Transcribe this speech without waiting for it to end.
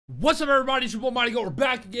What's up, everybody? It's your boy Mighty Goat. We're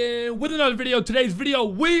back again with another video. Today's video,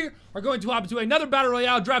 we are going to hop into another Battle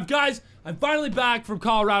Royale draft. Guys, I'm finally back from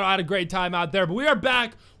Colorado. I had a great time out there, but we are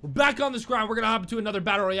back. We're back on this grind. We're going to hop into another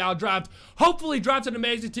Battle Royale draft. Hopefully, draft an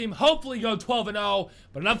amazing team. Hopefully, go 12-0.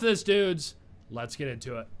 But enough of this, dudes. Let's get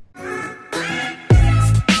into it.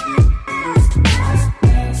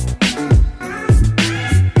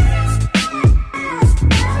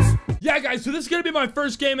 Yeah, guys, so this is going to be my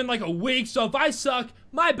first game in like a week, so if I suck,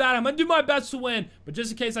 my bad. I'm going to do my best to win, but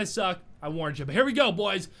just in case I suck, I warned you. But here we go,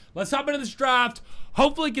 boys. Let's hop into this draft.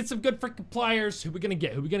 Hopefully get some good freaking players. Who we going to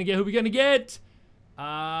get? Who we going to get? Who we going to get?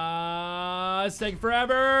 It's taking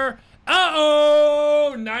forever.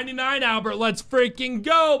 Uh-oh! 99 Albert. Let's freaking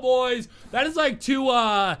go, boys. That is like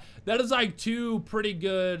two pretty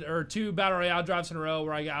good, or two Battle Royale drafts in a row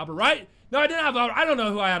where I got Albert, right? No, I didn't have Albert. I don't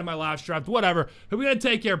know who I had in my last draft. Whatever. Who are we going to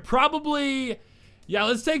take here? Probably, yeah,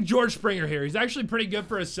 let's take George Springer here. He's actually pretty good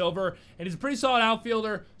for a silver, and he's a pretty solid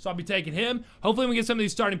outfielder, so I'll be taking him. Hopefully we get some of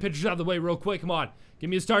these starting pitchers out of the way real quick. Come on. Give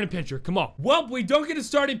me a starting pitcher. Come on. Well, we don't get a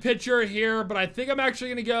starting pitcher here, but I think I'm actually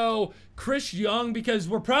going to go Chris Young because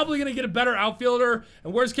we're probably going to get a better outfielder.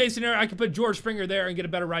 And worst case scenario, I can put George Springer there and get a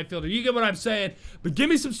better right fielder. You get what I'm saying? But give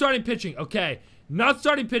me some starting pitching. Okay. Not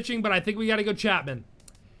starting pitching, but I think we got to go Chapman.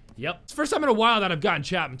 Yep. It's the first time in a while that I've gotten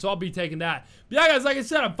Chapman, so I'll be taking that. But yeah, guys, like I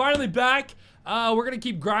said, I'm finally back. We're going to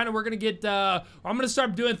keep grinding. We're going to get, I'm going to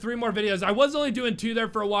start doing 3 more videos. I was only doing 2 there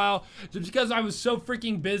for a while, just because I was so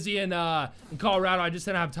freaking busy in Colorado. I just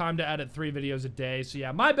didn't have time to edit 3 videos a day. So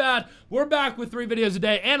yeah, my bad. We're back with 3 videos a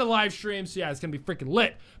day and a live stream. So yeah, it's going to be freaking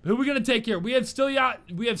lit. But who are we going to take here? We have still yet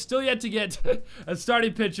to get a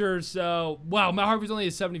starting pitcher. So, wow, Matt Harvey's only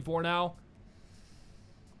at 74 now.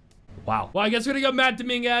 Wow. Well, I guess we're going to go Matt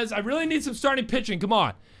Dominguez. I really need some starting pitching. Come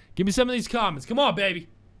on. Give me some of these comments. Come on, baby.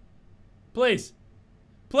 Please.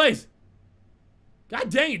 Please. God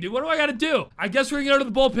dang it, dude. What do I got to do? I guess we're going to go to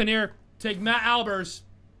the bullpen here. Take Matt Albers.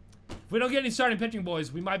 If we don't get any starting pitching,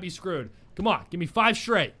 boys, we might be screwed. Come on. Give me 5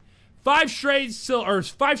 straight. 5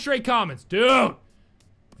 straight comments. Dude.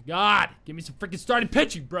 God, give me some freaking starting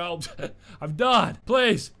pitching, bro. I'm done.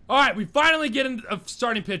 Please. All right, we finally get a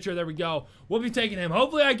starting pitcher. There we go. We'll be taking him.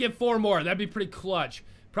 Hopefully I get 4 more. That'd be pretty clutch.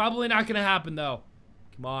 Probably not going to happen, though.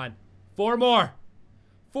 Come on. 4 more.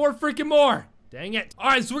 4 freaking more. Dang it. All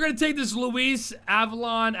right, so we're going to take this Luis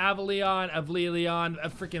Avellon,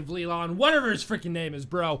 whatever his freaking name is,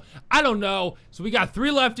 bro. I don't know. So we got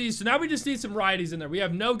 3 lefties. So now we just need some righties in there. We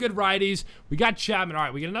have no good righties. We got Chapman. All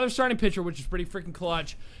right, we get another starting pitcher, which is pretty freaking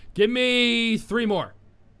clutch. Give me 3 more.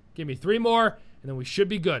 Give me 3 more, and then we should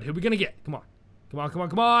be good. Who are we going to get? Come on. Come on, come on,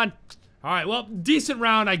 come on. All right, well, decent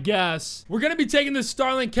round, I guess. We're going to be taking this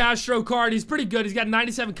Starlin Castro card. He's pretty good. He's got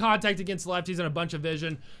 97 contact against lefties and a bunch of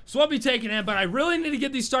vision. So I'll be taking him, but I really need to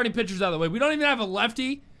get these starting pitchers out of the way. We don't even have a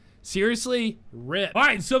lefty. Seriously? Rip. All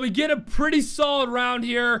right, so we get a pretty solid round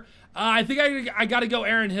here. I think I got to go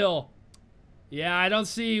Aaron Hill. Yeah, I don't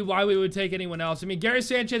see why we would take anyone else. I mean, Gary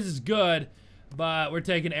Sanchez is good, but we're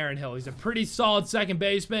taking Aaron Hill. He's a pretty solid second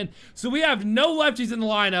baseman. So we have no lefties in the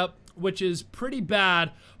lineup, which is pretty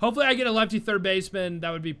bad. Hopefully I get a lefty third baseman.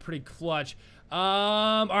 That would be pretty clutch.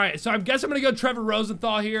 All right, so I guess I'm going to go Trevor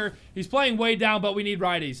Rosenthal here. He's playing way down, but we need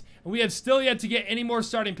righties. And we have still yet to get any more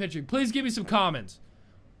starting pitching. Please give me some comments.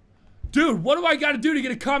 Dude, what do I got to do to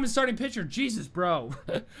get a common starting pitcher? Jesus, bro.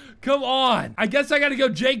 Come on. I guess I got to go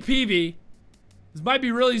Jake Peavy. This might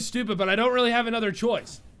be really stupid, but I don't really have another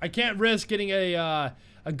choice. I can't risk getting a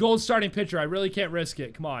gold starting pitcher. I really can't risk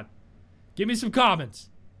it. Come on. Give me some comments.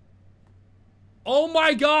 Oh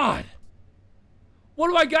my God. What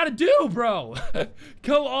do I got to do, bro?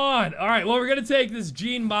 Come on. All right, well, we're going to take this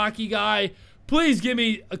Gene Maki guy. Please give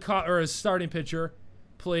me a starting pitcher.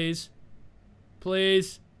 Please.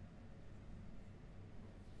 Please.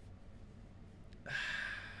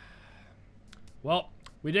 Well,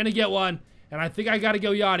 we didn't get one, and I think I got to go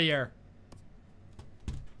Yadier.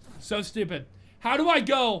 So stupid. How do I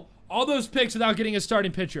go all those picks without getting a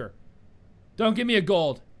starting pitcher? Don't give me a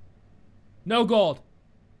gold. No gold.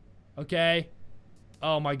 Okay.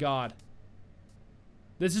 Oh my God.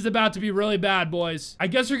 This is about to be really bad, boys. I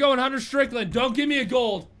guess we're going Hunter Strickland. Don't give me a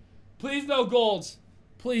gold. Please no golds.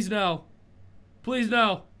 Please no. Please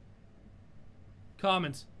no.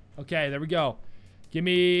 Comments. Okay, there we go. Give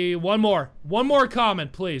me 1 more. 1 more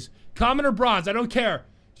comment, please. Comment or bronze. I don't care.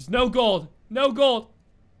 Just no gold. No gold.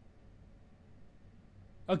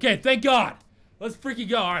 Okay, thank God. Let's freaking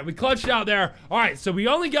go. All right, we clutched out there. All right, so we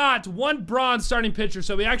only got 1 bronze starting pitcher,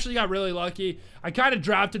 so we actually got really lucky. I kind of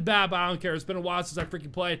drafted bad, but I don't care. It's been a while since I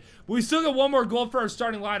freaking played. But we still got 1 more gold for our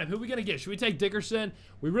starting lineup. Who are we going to get? Should we take Dickerson?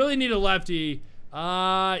 We really need a lefty.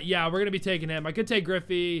 Yeah, we're gonna be taking him. I could take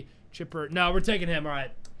Griffey, Chipper. No, we're taking him. All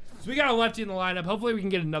right. So we got a lefty in the lineup. Hopefully we can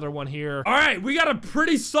get another one here. All right, we got a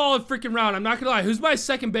pretty solid freaking round. I'm not gonna lie. Who's my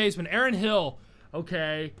second baseman? Aaron Hill.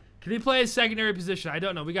 Okay. Can he play a secondary position? I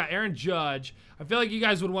don't know. We got Aaron Judge. I feel like you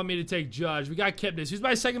guys would want me to take Judge. We got Kipnis. Who's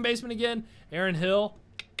my second baseman again? Aaron Hill.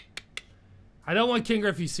 I don't want King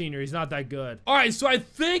Griffey Sr. He's not that good. All right, so I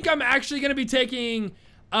think I'm actually going to be taking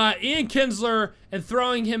Ian Kinsler and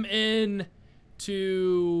throwing him in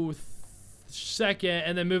to second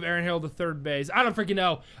and then move Aaron Hill to third base. I don't freaking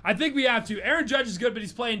know. I think we have to. Aaron Judge is good, but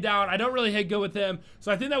he's playing down. I don't really hit good with him,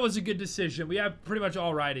 so I think that was a good decision. We have pretty much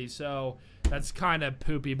all righties, so that's kind of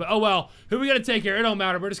poopy. But oh well. Who are we going to take here? It don't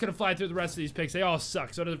matter. We're just going to fly through the rest of these picks. They all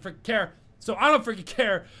suck, so it doesn't freaking care. So I don't freaking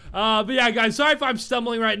care. But yeah, guys, sorry if I'm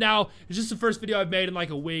stumbling right now. It's just the first video I've made in like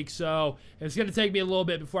a week, so it's going to take me a little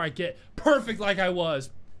bit before I get perfect like I was.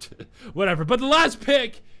 Whatever. But the last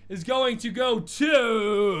pick is going to go to...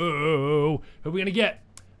 Who are we going to get?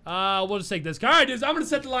 We'll just take this guy. All right, dudes, I'm going to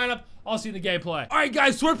set the lineup. I'll see you in the gameplay. All right,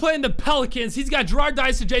 guys, so we're playing the Pelicans. He's got Gerard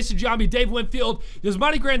Dyson, Jason Giambi, Dave Winfield,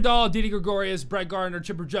 Yasmani Grandal, Didi Gregorius, Brett Gardner,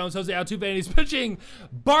 Chipper Jones, Jose Altuve, and he's pitching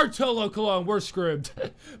Bartolo Colon. We're screwed.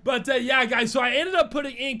 But, yeah, guys, so I ended up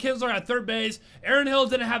putting Ian Kinsler at third base. Aaron Hill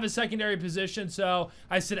didn't have a secondary position, so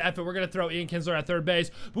I said, F it, we're going to throw Ian Kinsler at third base.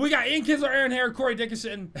 But we got Ian Kinsler, Aaron Hare, Corey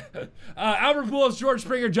Dickerson, Albert Pujols, George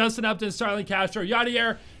Springer, Justin Upton, Starlin Castro,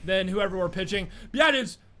 Yadier, then whoever we're pitching. But yeah,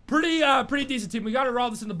 dudes. Pretty decent team. We got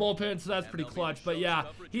Aroldis in the bullpen, so that's pretty clutch. But yeah,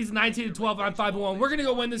 he's 19-12. I'm 5-1. We're gonna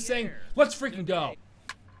go win this thing. Let's freaking go.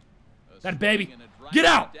 That baby, get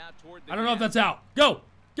out. I don't know if that's out. Go.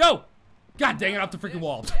 God dang it, off the freaking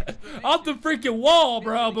wall. Off the freaking wall,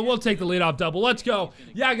 bro. But we'll take the leadoff double. Let's go.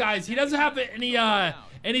 Yeah, guys, he doesn't have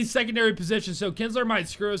any secondary position, so Kinsler might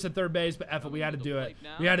screw us at third base. But F it, we had to do it.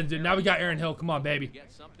 We had to do it. Now we got Aaron Hill. Come on, baby.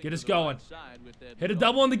 Get us going. Hit a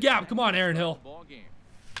double in the gap. Come on, Aaron Hill.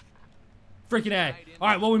 Freaking A. All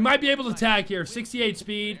right, well, we might be able to tag here. 68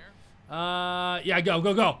 speed. Yeah,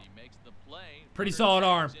 go. Pretty solid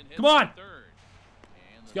arm. Come on.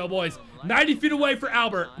 Let's go, boys. 90 feet away for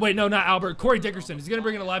Albert. Wait, no, not Albert. Corey Dickerson. Is he going to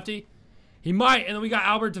bring in a lefty? He might, and then we got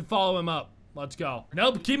Albert to follow him up. Let's go.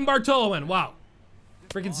 Nope, keeping Bartolo in. Wow.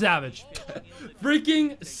 Freaking savage.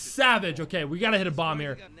 Freaking savage. Okay, we got to hit a bomb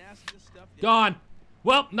here. Gone.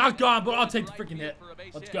 Well, not gone, but I'll take the freaking hit.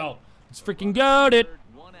 Let's go. Let's freaking go, dude.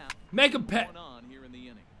 Make him pet.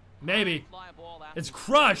 Maybe. It's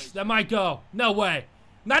crushed. That might go. No way.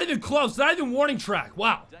 Not even close. Not even warning track.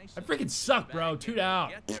 Wow. I freaking suck, bro. 2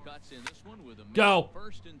 down. Go.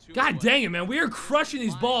 God dang it, man. We are crushing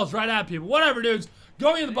these balls right at people. Whatever, dudes.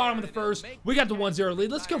 Going to the bottom of the first. We got the 1-0 lead.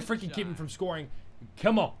 Let's go freaking keep him from scoring.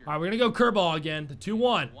 Come on. All right, we're going to go curveball again. The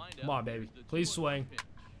 2-1. Come on, baby. Please swing.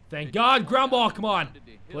 Thank God. Ground ball. Come on.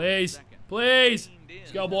 Please. Please.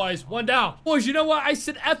 Let's go, boys. 1 down. Boys, you know what? I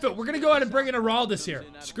said F it. We're going to go ahead and bring in Aroldis here.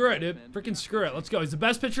 Screw it, dude. Freaking screw it. Let's go. He's the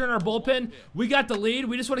best pitcher in our bullpen. We got the lead.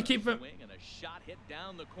 We just want to keep him.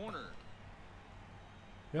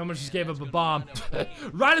 We almost just gave up a bomb.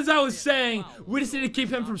 Right as I was saying, we just need to keep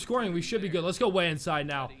him from scoring. We should be good. Let's go way inside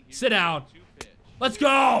now. Sit down. Let's go.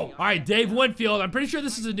 All right, Dave Winfield. I'm pretty sure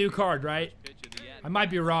this is a new card, right? I might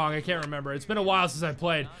be wrong. I can't remember. It's been a while since I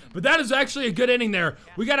played. But that is actually a good inning there.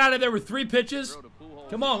 We got out of there with 3 pitches.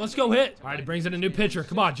 Come on, let's go hit. All right, he brings in a new pitcher.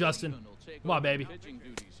 Come on, Justin. Come on, baby.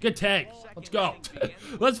 Good take. Let's go.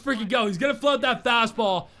 Let's freaking go. He's going to float that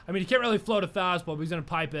fastball. I mean, he can't really float a fastball, but he's going to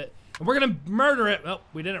pipe it. And we're going to murder it. Well,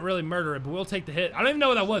 we didn't really murder it, but we'll take the hit. I don't even know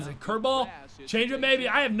what that was. A curveball? Change it, maybe?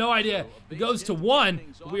 I have no idea. It goes to 1.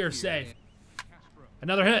 We are safe.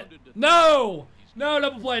 Another hit. No! No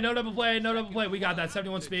double play, no double play, no double play. We got that,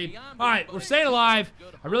 71 speed. All right, we're staying alive.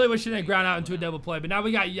 I really wish he didn't ground out into a double play, but now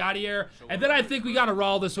we got Yadier. And then I think we got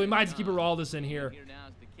Aroldis, so we might just keep Aroldis in here.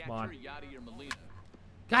 Come on.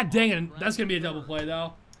 God dang it, that's going to be a double play,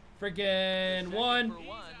 though. Freaking 1,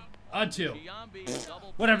 2.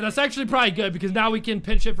 Whatever, that's actually probably good because now we can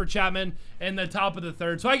pinch it for Chapman in the top of the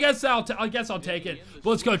 3rd. So I guess I'll take it. But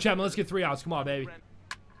let's go, Chapman. Let's get 3 outs. Come on, baby.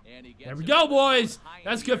 There we go, boys.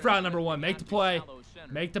 That's good for out number 1. Make the play.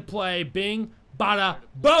 Make the play. Bing, bada,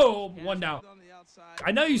 boom. 1 down.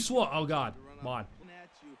 I know you swung. Oh, God. Come on.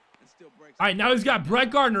 All right, now he's got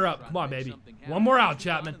Brett Gardner up. Come on, baby. 1 more out,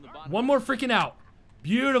 Chapman. 1 more freaking out.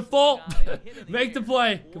 Beautiful. Make the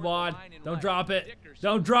play. Come on. Don't drop it.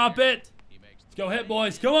 Don't drop it. Let's go hit,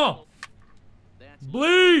 boys. Come on.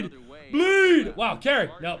 Bleed. Bleed. Wow, carry.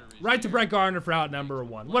 Nope. Right to Brett Gardner for out number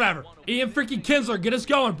 1. Whatever. Ian freaking Kinsler, get us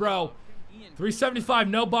going, bro. 375,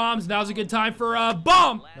 no bombs. Now's a good time for a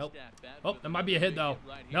bomb. Nope. Oh, that might be a hit, though.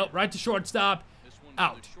 Nope. Right to shortstop.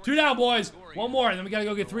 Out. 2 down, boys. 1 more, and then we got to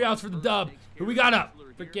go get 3 outs for the dub. Who we got up?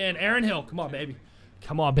 Freaking Aaron Hill. Come on, baby.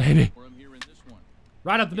 Come on, baby.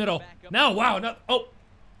 Right up the middle. No, wow. No. Oh.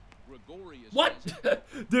 What?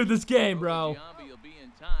 Dude, this game, bro.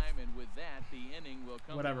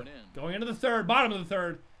 Whatever. Going into the third. Bottom of the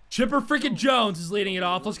third. Chipper freaking Jones is leading it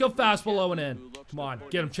off. Let's go fastball low and in. Come on.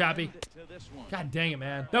 Get him, Chappie. God dang it,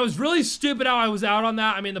 man. That was really stupid how I was out on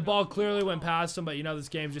that. I mean, the ball clearly went past him, but you know this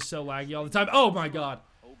game's just so laggy all the time. Oh, my God.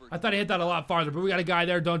 I thought he hit that a lot farther, but we got a guy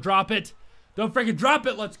there. Don't drop it. Don't freaking drop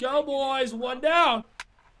it. Let's go, boys. One down.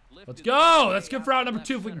 Let's go. That's good for out number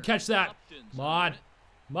 2 if we can catch that. Come on.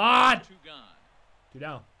 Come on. 2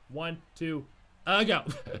 down. 1, 2, go.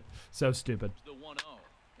 So stupid.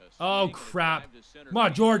 Oh, crap. Come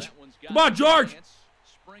on, George. Come on, George.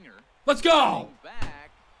 Let's go.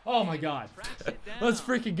 Oh, my God. Let's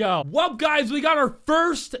freaking go. Well, guys, we got our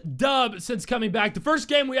first dub since coming back. The first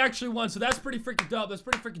game we actually won, so that's pretty freaking dope. That's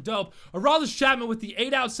pretty freaking dope. Aroldis Chapman with the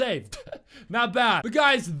 8-out save. Not bad. But,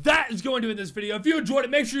 guys, that is going to end this video. If you enjoyed it,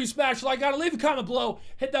 make sure you smash the like on it. Leave a comment below.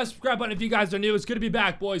 Hit that subscribe button if you guys are new. It's good to be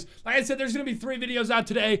back, boys. Like I said, there's going to be 3 videos out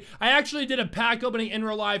today. I actually did a pack opening in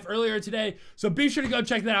real life earlier today, so be sure to go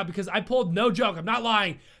check that out because I pulled, no joke, I'm not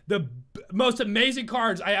lying, the most amazing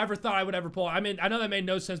cards I ever thought I would ever pull. I mean, I know that made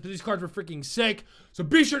no sense, but these cards were freaking sick. So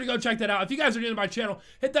be sure to go check that out. If you guys are new to my channel,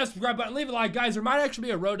 hit that subscribe button, leave a like. Guys, there might actually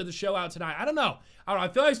be a Road to the Show out tonight. I don't know. I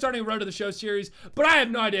feel like starting a Road to the Show series, but I have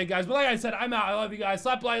no idea, guys. But like I said, I'm out. I love you guys.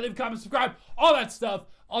 Slap a like, leave a comment, subscribe, all that stuff.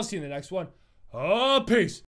 I'll see you in the next one. Peace.